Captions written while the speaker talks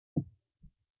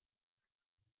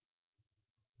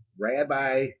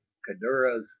Rabbi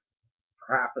Kuduri's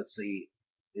prophecy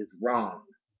is wrong.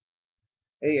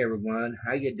 Hey everyone,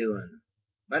 how you doing?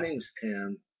 My name's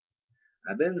Tim.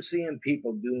 I've been seeing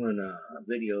people doing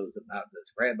videos about this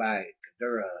Rabbi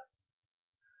Kuduri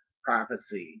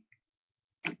prophecy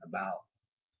about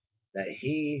that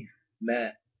he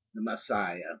met the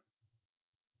Messiah,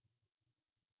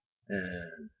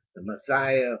 and the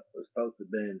Messiah was supposed to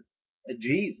have been a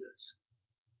Jesus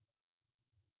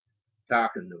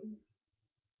talking to him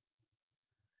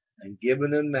and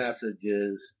giving him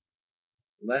messages,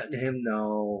 letting him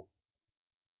know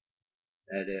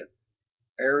that if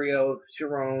Ariel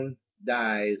Sharon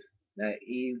dies, that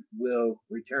he will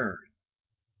return.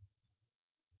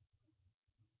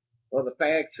 Well, the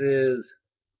fact is,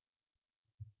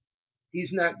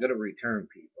 he's not going to return,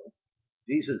 people.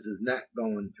 Jesus is not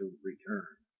going to return.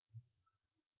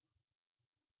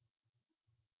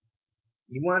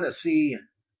 You want to see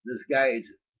this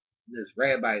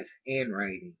rabbi's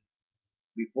handwriting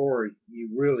before you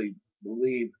really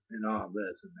believe in all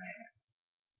this and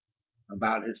that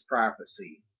about his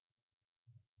prophecy.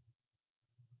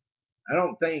 I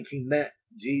don't think he met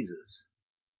Jesus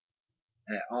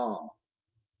at all.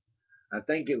 I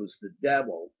think it was the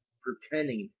devil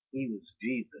pretending he was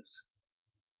Jesus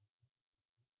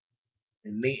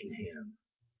and meeting him.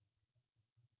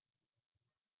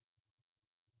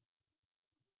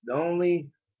 The only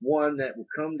one that will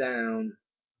come down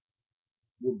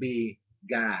will be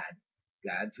God.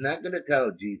 God's not going to tell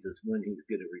Jesus when he's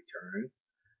going to return.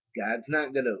 God's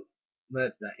not going to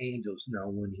let the angels know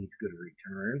when he's going to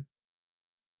return.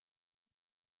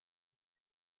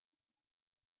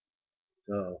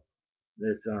 So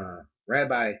this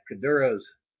Rabbi Kuduri's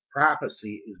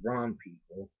prophecy is wrong,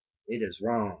 people. It is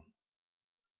wrong.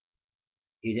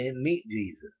 He didn't meet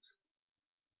Jesus.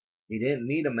 He didn't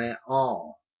meet him at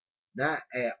all. Not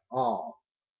at all.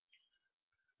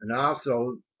 And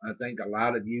also, I think a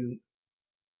lot of you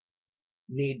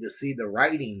need to see the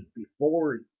writing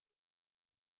before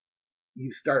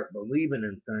you start believing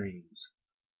in things.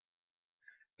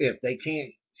 If they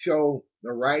can't show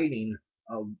the writing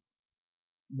of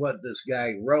what this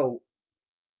guy wrote,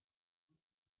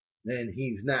 then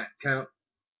he's not telling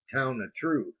the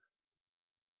truth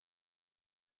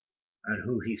on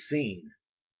who he's seen.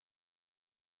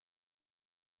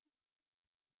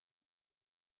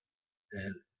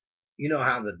 And you know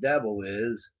how the devil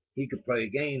is. He could play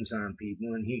games on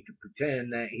people, and he could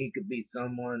pretend that he could be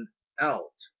someone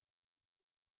else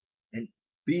and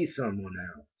be someone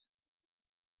else.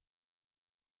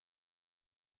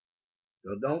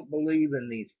 So don't believe in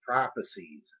these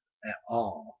prophecies at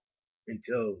all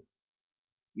until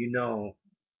you know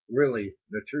really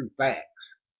the true facts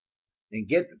and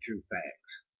get the true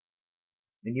facts.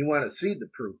 And you want to see the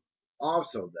proof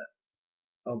also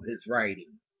of his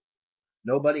writing.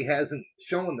 Nobody hasn't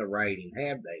shown the writing,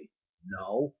 have they?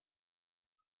 No.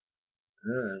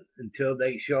 Until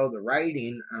they show the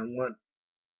writing on what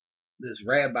this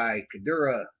Rabbi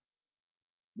Kuduri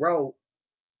wrote,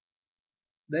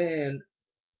 then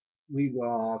we will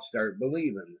all start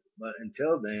believing. But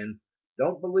until then,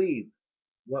 don't believe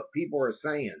what people are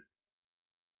saying.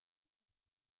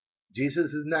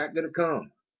 Jesus is not going to come.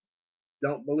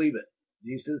 Don't believe it.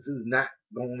 Jesus is not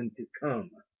going to come.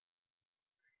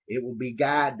 It will be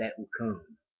God that will come.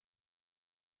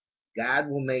 God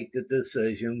will make the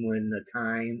decision when the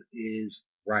time is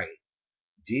right.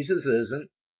 Jesus isn't.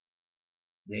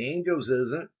 The angels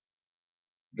isn't.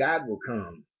 God will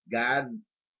come. God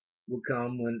will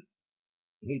come when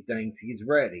he thinks he's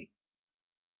ready.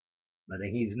 But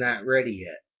he's not ready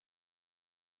yet.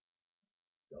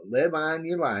 So live on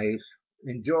your life.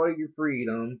 Enjoy your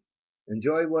freedom.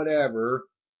 Enjoy whatever.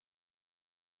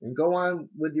 And go on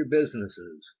with your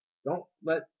businesses. Don't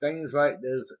let things like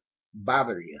this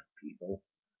bother you, people.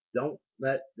 Don't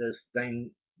let this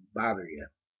thing bother you.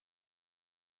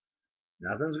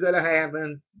 Nothing's going to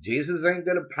happen. Jesus ain't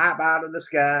going to pop out of the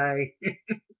sky.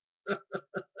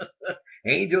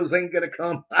 Angels ain't going to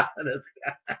come out of the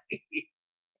sky.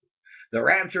 The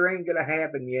rapture ain't going to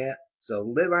happen yet. So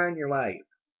live on your life.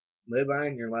 Live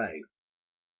on your life.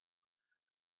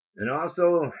 And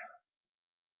also,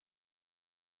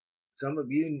 some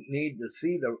of you need to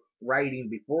see the writing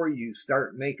before you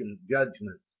start making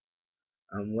judgments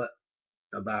on what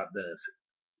about this.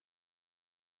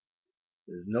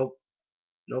 There's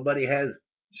nobody has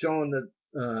shown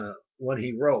what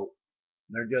he wrote.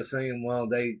 They're just saying, well,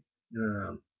 they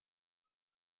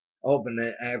opened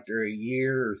it after a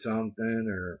year or something,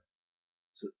 or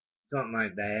something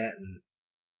like that, and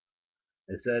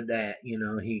they said that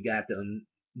he got to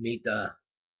meet the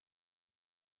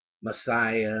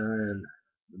Messiah, and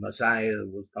the Messiah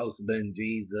was supposed to be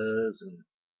Jesus, and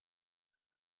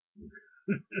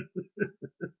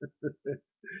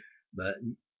but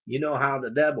you know how the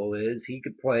devil is. He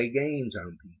could play games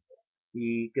on people.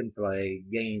 He can play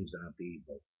games on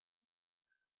people.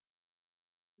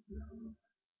 You know,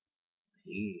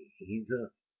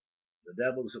 the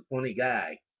devil's a funny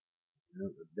guy. You know,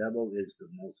 the devil is the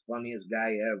most funniest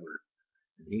guy ever,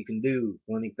 and he can do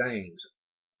funny things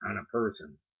on a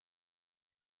person.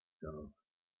 So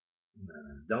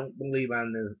don't believe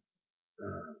on this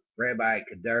Rabbi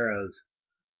Kuduri's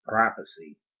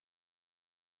prophecy.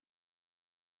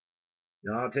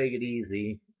 You know, I'll take it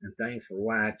easy, and thanks for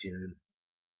watching,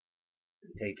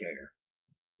 and take care.